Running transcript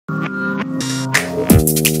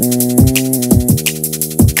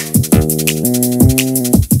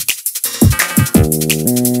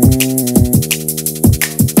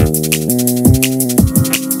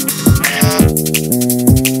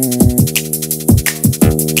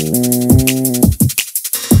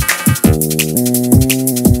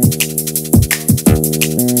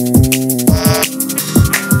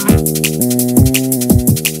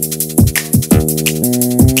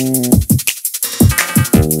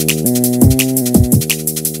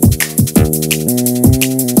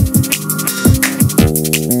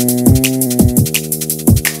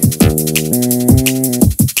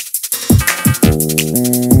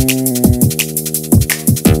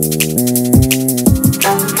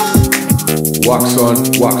Wax on,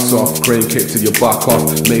 wax off, crane kick till your back off.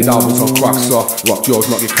 Made albums on cracks off, rock yours,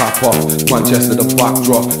 knock your cap off. Manchester the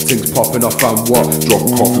backdrop, things popping off and what? Drop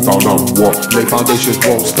coffee down and what? Lay foundations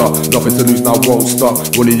won't stop, nothing to lose now won't stop.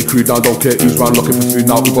 Running your crew down, don't care who's round looking for food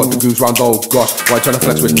now. We got the goons round, oh gosh. Why trying to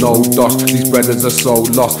flex with no dust? These brothers are so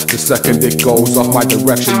lost. The second it goes off, my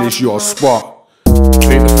direction is your spot.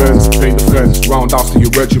 Paint the fence, roundhouse to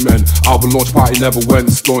your regiment. Album launch party never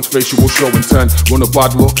went, launch facial show intent. Run a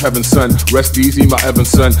bad look, heaven sent. Rest easy, my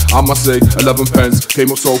Evanson. I must say, 11 pence.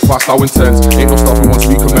 Came up so fast, how intense. Ain't no stopping once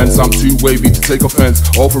we commence. I'm too wavy to take offense.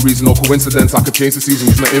 All for reason, no coincidence. I could change the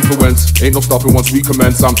season, use my influence. Ain't no stopping once we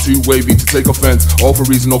commence. I'm too wavy to take offense. All for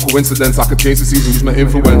reason, no coincidence. I could change the season, use my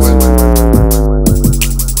influence.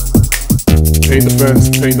 Paint the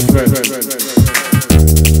fence, paint the fence.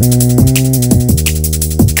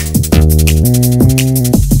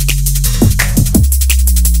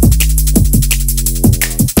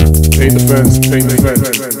 Paint the fence, paint the fence.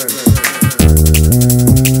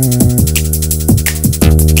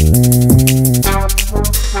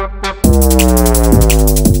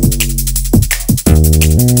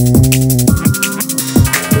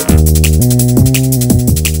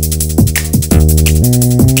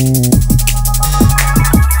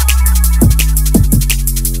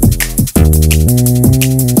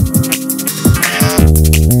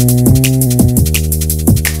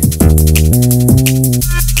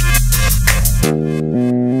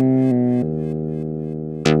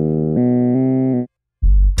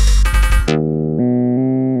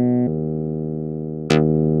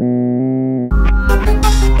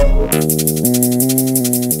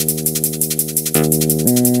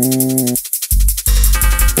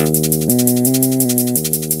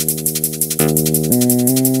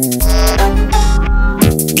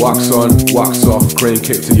 Wax on, wax off, crane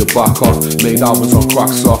kick till your back off. Made albums on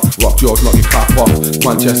cracks off, rock yours, knock your cap off.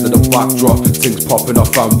 Manchester the backdrop, things popping off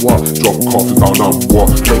and what? Drop coffee down and what?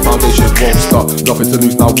 Lay foundations won't stop, nothing to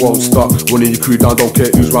lose now won't stop. Running your crew down, don't care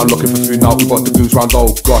who's round looking for food now. We got the goons round, oh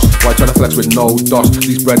gosh. Why trying to flex with no dust?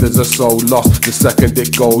 These brothers are so lost. The second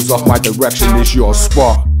it goes off, my direction is your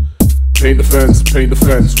spot. Paint the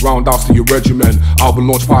fence, roundhouse to your regiment. Album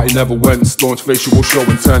launch party never went, launch facial show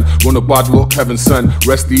intent. Run a bad look, heaven sent.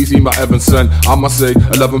 Rest easy, my Evanson. I must say,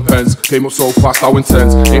 11 pence. Came up so fast, how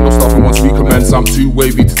intense. Ain't no stopping once we commence. I'm too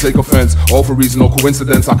wavy to take offense. All for reason, no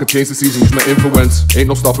coincidence. I could change the season, use my influence. Ain't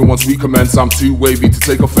no stopping once we commence. I'm too wavy to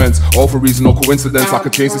take offense. All for reason, no coincidence. I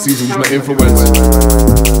could change the season, use my influence.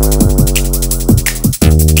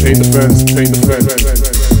 Paint the fence, paint the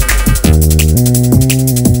fence.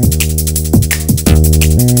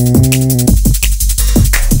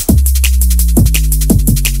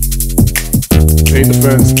 Paint the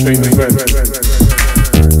fence, paint the fence.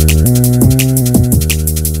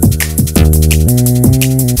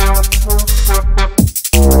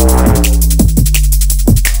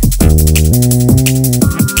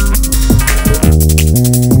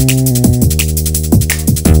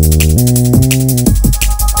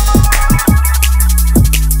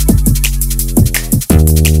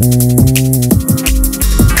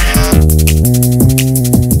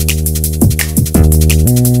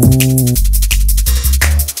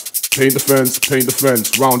 Paint the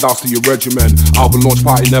fence, roundhouse to your regiment. Album launch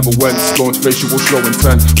party never went, launch facial show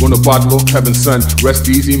intent. Run a bad look, heaven sent. Rest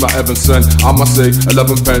easy, my Evanson. I must say,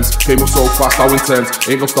 11 pence. Came up so fast, how intense.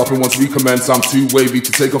 Ain't no stopping once we commence. I'm too wavy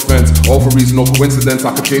to take offense. All for reason, no coincidence.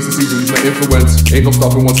 I could change the season, use my influence. Ain't no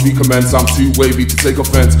stopping once we commence. I'm too wavy to take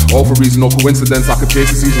offense. All for reason, no coincidence. I could change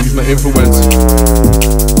the season, use my influence.